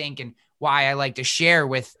why I think and why I like to share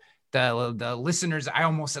with the listeners, I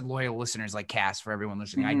almost said loyal listeners like Cass for everyone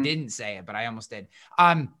listening. I didn't say it, but I almost did.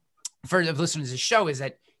 For the listeners of the show is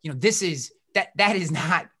that, this is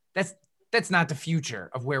that's not the future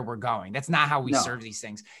of where we're going. That's not how we serve these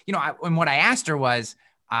things. And what I asked her was,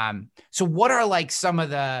 so what are some of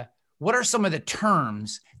the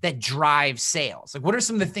terms that drive sales? Like, what are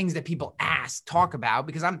some of the things that people talk about?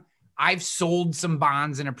 Because I've sold some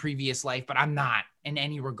bonds in a previous life, but I'm not in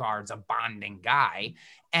any regards a bonding guy.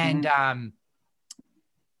 And, and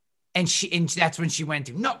that's when she went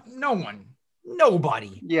to nobody, no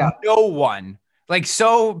one,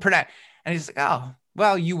 and it's like, oh,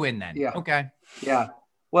 well, you win then. Yeah. Okay. Yeah.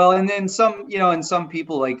 Well, and then some, and some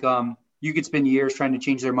people you could spend years trying to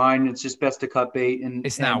change their mind. It's just best to cut bait, and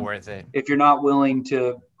it's not worth it if you're not willing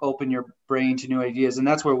to open your brain to new ideas. And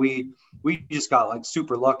that's where we just got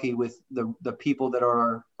super lucky with the people that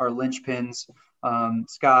are our linchpins,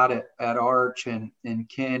 Scott at Arch and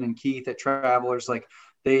Ken and Keith at Travelers.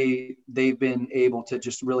 They've been able to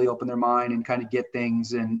just really open their mind and kind of get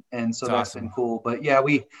things. And so that's awesome. Been cool. But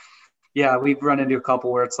we've run into a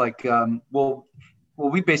couple where it's like, well,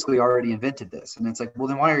 we basically already invented this. And it's like, well,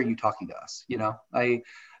 then why are you talking to us? I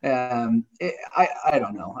don't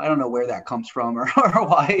know. I don't know where that comes from or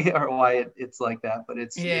why it's like that, but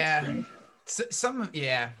it's no,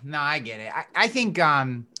 I get it. I think,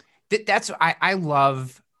 that's, I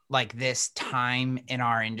love this time in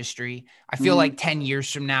our industry. I feel like 10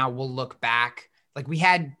 years from now, we'll look back. We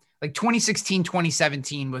had 2016,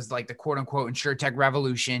 2017 was the quote unquote InsurTech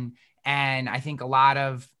revolution. And I think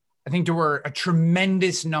there were a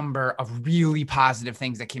tremendous number of really positive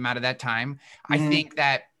things that came out of that time. I think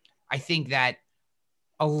that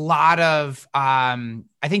a lot of, I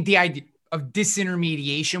think the idea of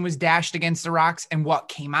disintermediation was dashed against the rocks, and what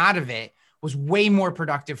came out of it was way more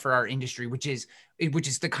productive for our industry, which is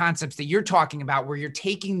the concepts that you're talking about, where you're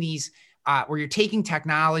taking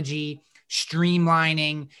technology,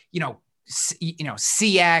 streamlining,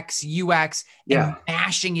 CX, UX, and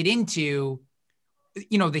mashing it into,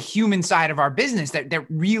 the human side of our business that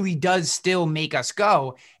really does still make us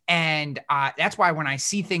go. And that's why when I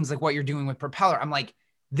see things like what you're doing with Propeller, I'm like,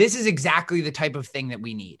 this is exactly the type of thing that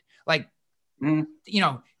we need.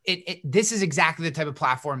 This is exactly the type of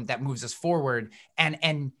platform that moves us forward.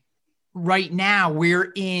 And right now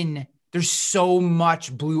there's so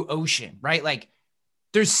much blue ocean, right?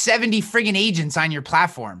 There's 70 friggin' agents on your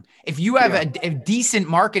platform. If you have a decent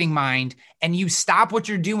marketing mind and you stop what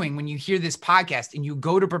you're doing when you hear this podcast and you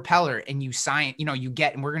go to Propeller and you sign, and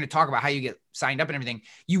we're going to talk about how you get signed up and everything.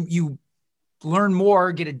 You learn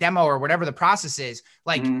more, get a demo or whatever the process is.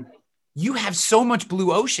 You have so much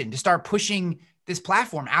blue ocean to start pushing this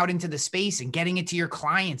platform out into the space and getting it to your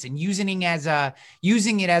clients and using it as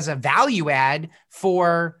a value add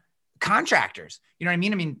for contractors. You know what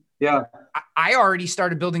I mean? Yeah. I already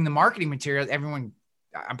started building the marketing material.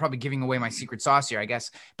 I'm probably giving away my secret sauce here, I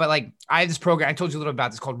guess. But I have this program, I told you a little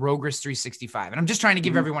about this, called Rogris 365. And I'm just trying to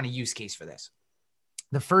give everyone a use case for this.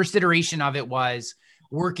 The first iteration of it was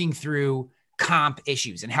working through comp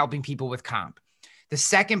issues and helping people with comp. The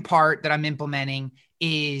second part that I'm implementing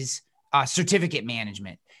is certificate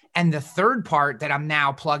management. And the third part that I'm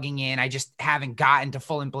now plugging in, I just haven't gotten to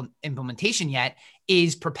full implementation yet,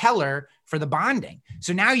 is Propeller for the bonding.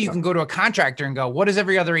 So now you can go to a contractor and go, what does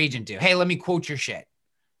every other agent do? Hey, let me quote your shit.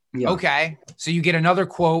 Yeah. Okay. So you get another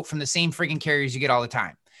quote from the same freaking carriers you get all the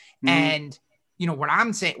time. And what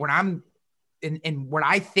I'm saying, what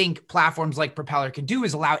I think platforms like Propeller can do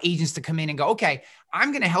is allow agents to come in and go, okay,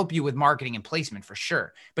 I'm going to help you with marketing and placement for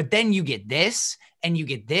sure. But then you get this and you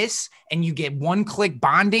get this and you get one-click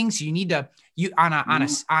bonding. So you need to,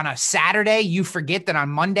 on a Saturday, you forget that on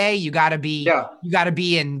Monday, you got to be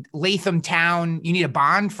in Latham town. You need a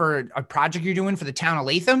bond for a project you're doing for the town of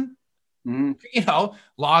Latham.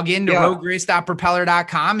 Log into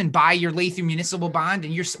rogris.propeller.com and buy your Latham municipal bond,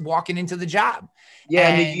 and you're walking into the job. Yeah.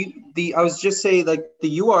 And I was just saying,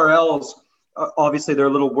 the URLs, obviously they're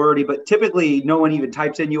a little wordy, but typically no one even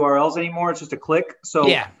types in URLs anymore. It's just a click. So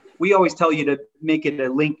we always tell you to make it a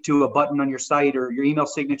link to a button on your site or your email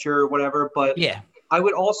signature or whatever. But I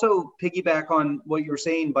would also piggyback on what you were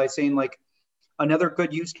saying by saying another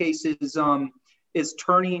good use case is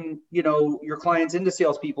turning, your clients into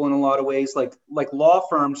salespeople in a lot of ways. Like law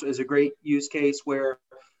firms is a great use case where,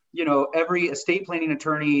 every estate planning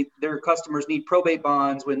attorney, their customers need probate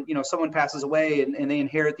bonds when, someone passes away and they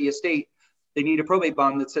inherit the estate. They need a probate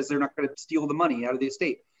bond that says they're not going to steal the money out of the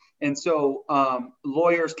estate. And so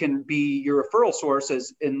lawyers can be your referral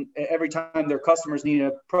sources. And every time their customers need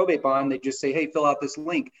a probate bond, they just say, hey, fill out this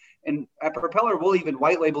link. And at Propeller, we'll even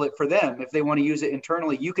white label it for them. If they want to use it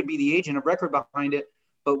internally, you could be the agent of record behind it.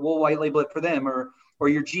 but we'll white label it for them. Or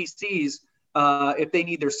your GCs, if they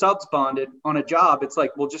need their subs bonded on a job, it's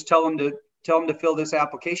like, we'll just tell them to fill this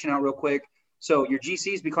application out real quick. So your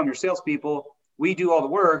GCs become your salespeople. We do all the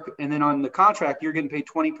work, and then on the contract, you're getting paid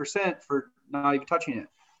 20% for not even touching it.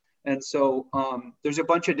 And so there's a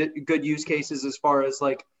bunch of good use cases as far as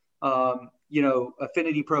like,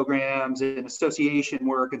 affinity programs and association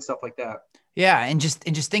work and stuff like that. Yeah. And just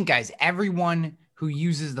think, guys, everyone who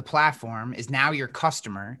uses the platform is now your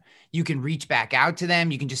customer. You can reach back out to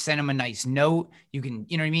them. You can just send them a nice note. You can,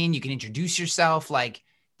 you know what I mean? You can introduce yourself. Like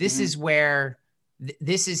this is where,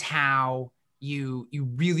 this is how you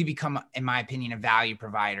really become, in my opinion, a value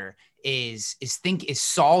provider is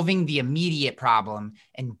solving the immediate problem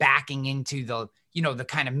and backing into the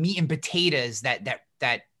kind of meat and potatoes that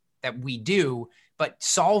we do, but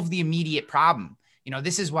solve the immediate problem.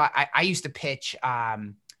 This is why I used to pitch,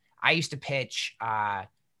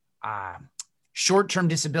 short-term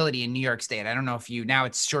disability in New York State. I don't know if now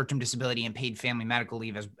it's short-term disability and paid family medical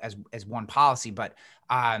leave as one policy, but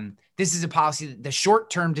this is a policy. The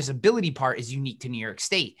short-term disability part is unique to New York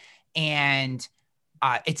State. And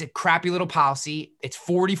it's a crappy little policy. It's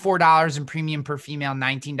 $44 in premium per female,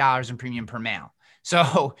 $19 in premium per male.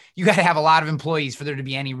 So you got to have a lot of employees for there to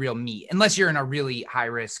be any real meat, unless you're in a really high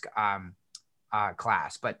risk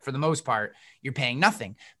class. But for the most part, you're paying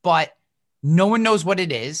nothing. But no one knows what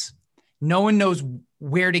it is. No one knows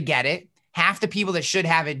where to get it. Half the people that should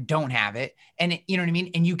have it don't have it. And you know what I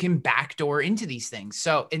mean? And you can backdoor into these things.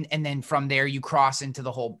 So, and then from there you cross into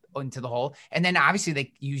the hole. And then obviously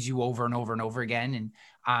they use you over and over and over again.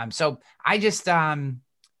 And so I just, I'm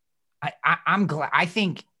glad. I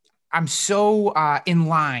think I'm so in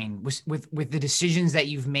line with the decisions that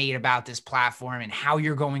you've made about this platform and how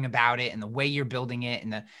you're going about it and the way you're building it.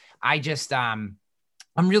 And I'm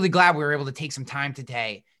really glad we were able to take some time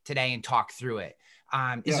today and talk through it.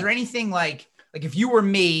 Is there anything like if you were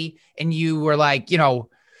me and you were like,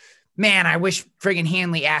 man, I wish friggin'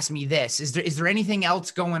 Hanley asked me this. Is there anything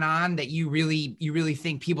else going on that you really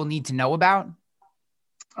think people need to know about?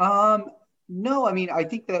 No, I mean, I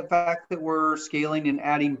think the fact that we're scaling and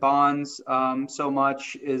adding bonds so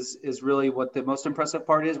much is really what the most impressive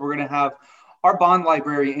part is. We're going to have our bond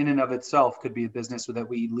library in and of itself could be a business that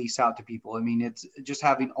we lease out to people. I mean, it's just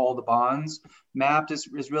having all the bonds mapped is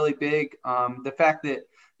really big. The fact that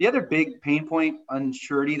the other big pain point on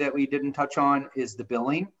surety that we didn't touch on is the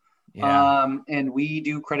billing. Yeah. And we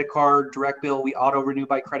do credit card, direct bill. We auto renew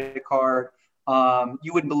by credit card.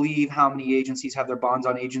 You wouldn't believe how many agencies have their bonds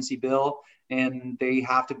on agency bill, and they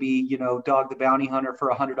have to be, Dog the Bounty Hunter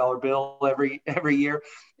for $100 bill every year.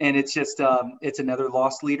 And it's just, it's another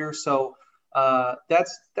loss leader. So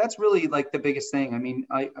that's really like the biggest thing. I mean,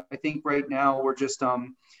 I think right now we're just,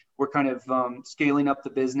 we're kind of scaling up the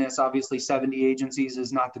business. Obviously 70 agencies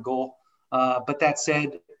is not the goal. But that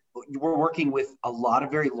said, we're working with a lot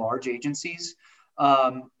of very large agencies.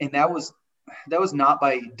 And that was not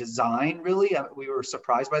by design, really. We were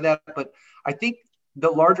surprised by that. But I think the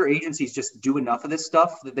larger agencies just do enough of this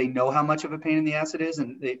stuff that they know how much of a pain in the ass it is.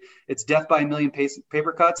 And it's death by a million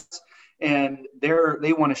paper cuts. And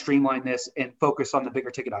they want to streamline this and focus on the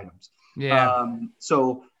bigger ticket items. Yeah.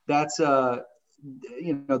 So that's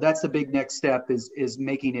that's the big next step is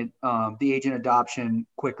making it the agent adoption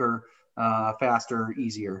quicker, faster,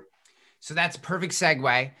 easier. So that's a perfect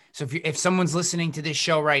segue. So if someone's listening to this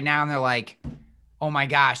show right now and they're like, oh my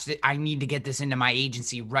gosh, I need to get this into my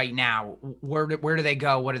agency right now, where do they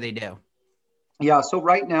go? What do they do? Yeah. So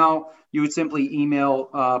right now you would simply email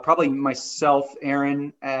probably myself,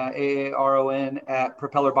 Aaron, Aaron at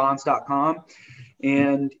propellerbonds.com.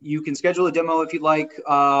 And you can schedule a demo if you'd like.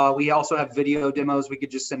 We also have video demos we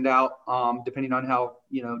could just send out depending on how,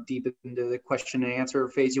 deep into the question and answer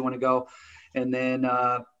phase you want to go. And then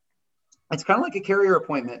it's kind of like a carrier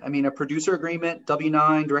appointment. I mean, a producer agreement,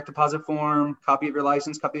 W-9, direct deposit form, copy of your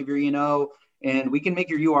license, copy of your E&O, and we can make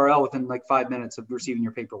your URL within like 5 minutes of receiving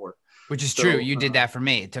your paperwork. Which is true. You did that for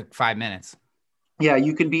me. It took 5 minutes. Yeah,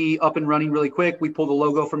 you can be up and running really quick. We pull the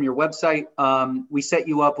logo from your website. We set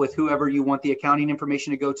you up with whoever you want the accounting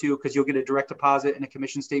information to go to, because you'll get a direct deposit and a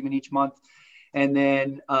commission statement each month. And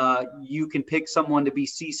then you can pick someone to be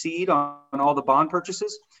CC'd on all the bond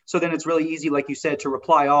purchases. So then it's really easy, like you said, to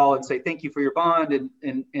reply all and say, thank you for your bond,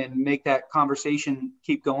 and make that conversation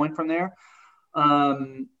keep going from there.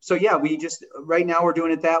 So yeah, right now we're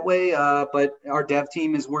doing it that way. But our dev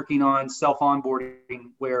team is working on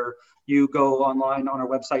self-onboarding, where you go online on our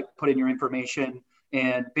website, put in your information,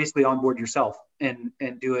 and basically onboard yourself and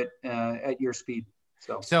do it at your speed.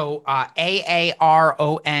 So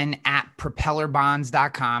AARON at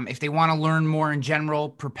propellerbonds.com. If they want to learn more in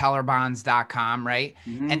general, propellerbonds.com, right?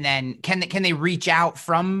 Mm-hmm. And then can they reach out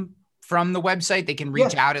from the website? They can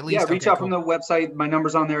reach out at least? Yeah, reach out from the website. My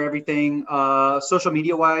number's on there, everything. Social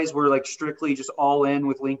media wise, we're like strictly just all in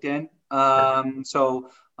with LinkedIn.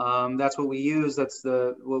 That's what we use. That's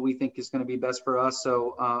what we think is going to be best for us.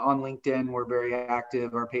 So on LinkedIn, we're very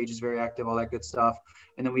active. Our page is very active, all that good stuff.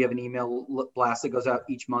 And then we have an email blast that goes out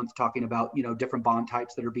each month talking about, different bond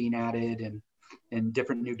types that are being added and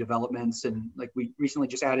different new developments. And like we recently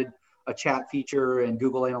just added a chat feature and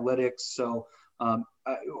Google Analytics. So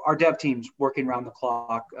our dev team's working around the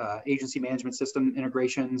clock. Agency management system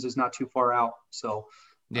integrations is not too far out. So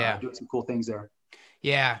doing some cool things there.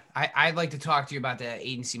 Yeah, I'd like to talk to you about the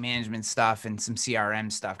agency management stuff and some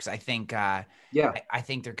CRM stuff, because I think I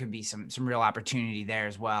think there could be some real opportunity there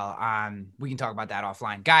as well. We can talk about that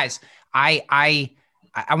offline, guys. I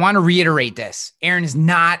want to reiterate this. Aaron is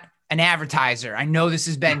not an advertiser. I know this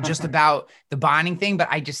has been just about the bonding thing, but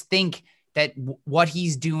I just think that what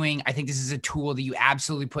he's doing, I think this is a tool that you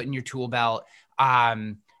absolutely put in your tool belt. A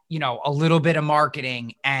little bit of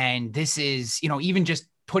marketing, and this is even just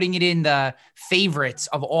putting it in the favorites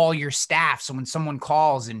of all your staff. So when someone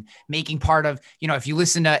calls, and making part of, if you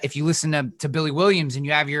listen to Billy Williams and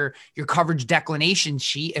you have your coverage declination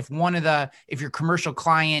sheet, if your commercial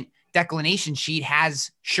client declination sheet has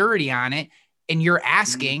surety on it, and you're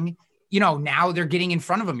asking, now they're getting in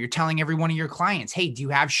front of them. You're telling every one of your clients, hey, do you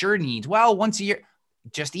have surety needs? Well, once a year,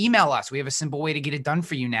 just email us. We have a simple way to get it done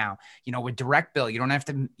for you now. With direct bill, you don't have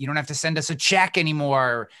to send us a check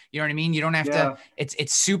anymore. You know what I mean? You don't have to.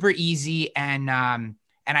 It's super easy, and I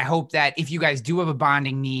hope that if you guys do have a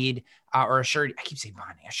bonding need or a surety, I keep saying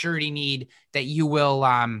bonding, a surety need, that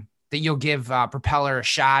you'll give Propeller a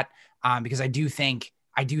shot, because I do think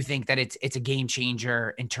that it's a game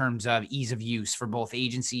changer in terms of ease of use for both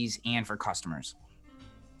agencies and for customers.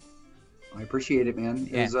 I appreciate it, man.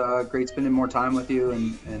 It was great spending more time with you,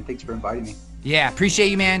 and thanks for inviting me. Yeah, appreciate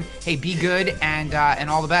you, man. Hey, be good, and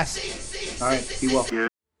all the best. All right, be well.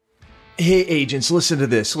 Hey, agents, listen to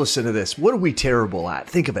this. What are we terrible at?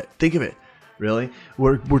 Think of it. Really?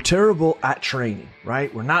 We're terrible at training,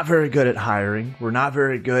 right? We're not very good at hiring. We're not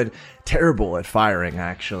very good, terrible at firing,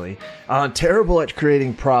 actually. Terrible at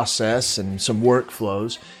creating process and some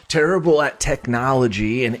workflows. Terrible at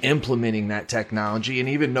technology and implementing that technology, and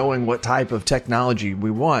even knowing what type of technology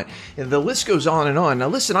we want. And the list goes on and on. Now,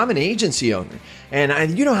 listen, I'm an agency owner,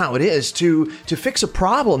 and you know how it is to fix a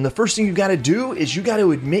problem. The first thing you got to do is you got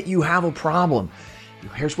to admit you have a problem.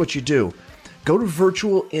 Here's what you do. Go to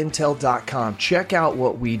virtualintel.com. Check out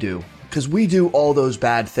what we do, because we do all those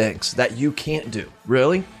bad things that you can't do,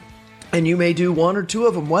 really. And you may do one or two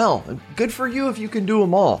of them well. Good for you if you can do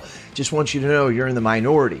them all. Just want you to know you're in the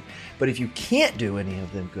minority. But if you can't do any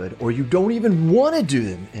of them good, or you don't even want to do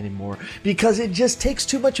them anymore because it just takes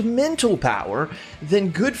too much mental power, then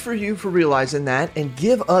good for you for realizing that, and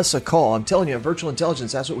give us a call. I'm telling you, at Virtual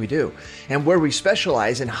Intelligence, that's what we do. And where we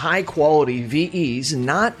specialize in high quality VEs,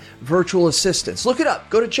 not virtual assistants. Look it up.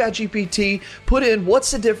 Go to ChatGPT, put in what's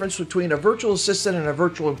the difference between a virtual assistant and a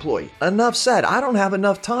virtual employee. Enough said. I don't have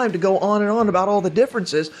enough time to go on and on about all the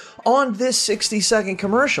differences on this 60-second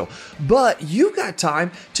commercial. But you got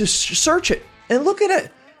time to search it and look at it.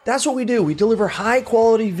 That's what we do. We deliver high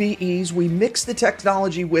quality VEs. We mix the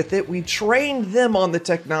technology with it. We train them on the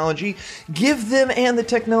technology, give them and the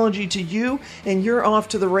technology to you, and you're off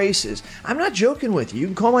to the races. I'm not joking with you. You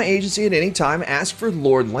can call my agency at any time, ask for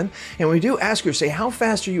Lordland, and we do ask her, say, how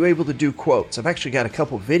fast are you able to do quotes? I've actually got a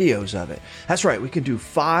couple videos of it. That's right. We can do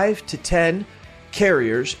 5 to 10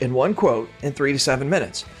 carriers in one quote in 3 to 7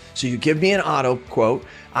 minutes. So you give me an auto quote,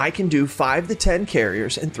 I can do 5 to 10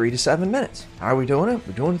 carriers in 3 to 7 minutes. How are we doing it?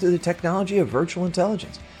 We're doing it through the technology of virtual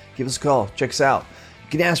intelligence. Give us a call. Check us out. You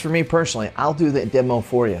can ask for me personally. I'll do the demo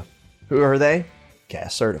for you. Who are they?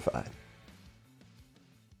 CAS certified.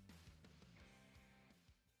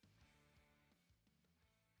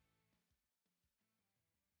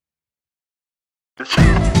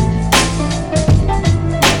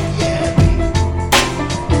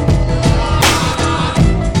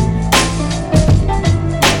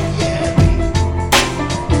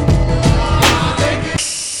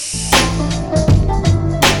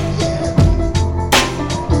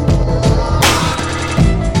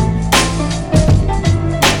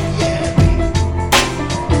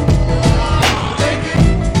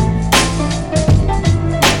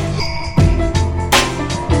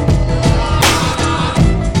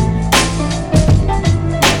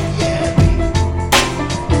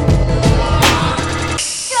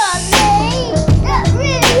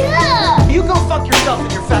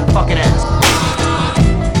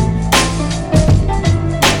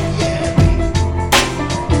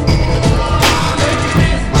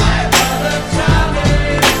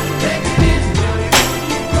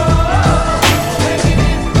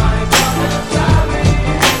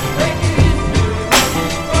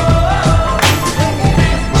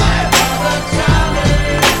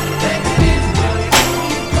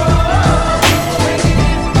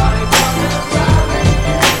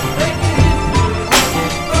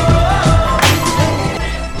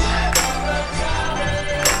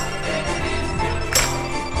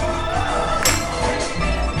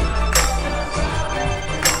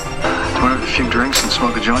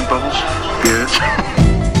 joint bubbles? Good.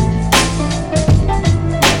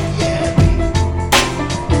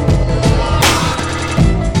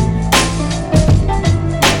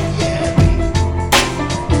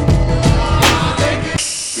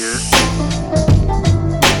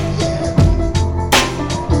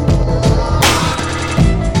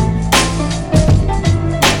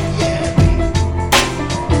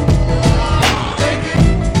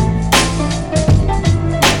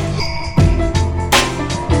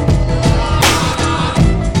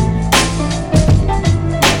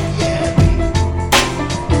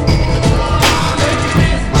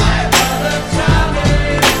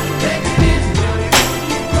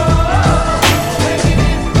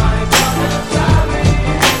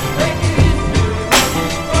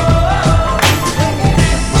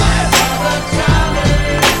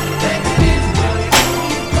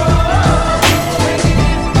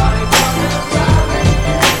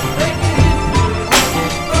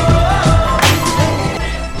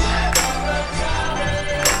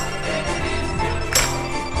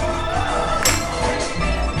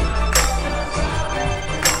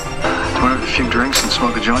 Want to have a few drinks and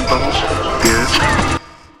smoke a joint, Bubbles? Good.